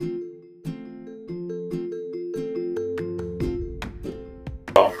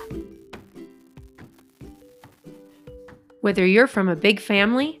Whether you're from a big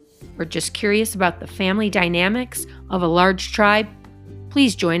family or just curious about the family dynamics of a large tribe,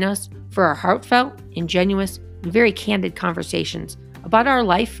 please join us for our heartfelt, ingenuous, and very candid conversations about our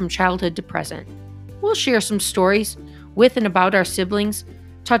life from childhood to present. We'll share some stories with and about our siblings,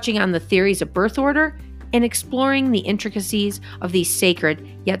 touching on the theories of birth order and exploring the intricacies of these sacred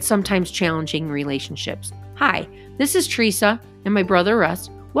yet sometimes challenging relationships. Hi, this is Teresa and my brother Russ.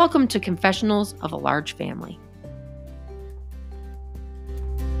 Welcome to Confessionals of a Large Family.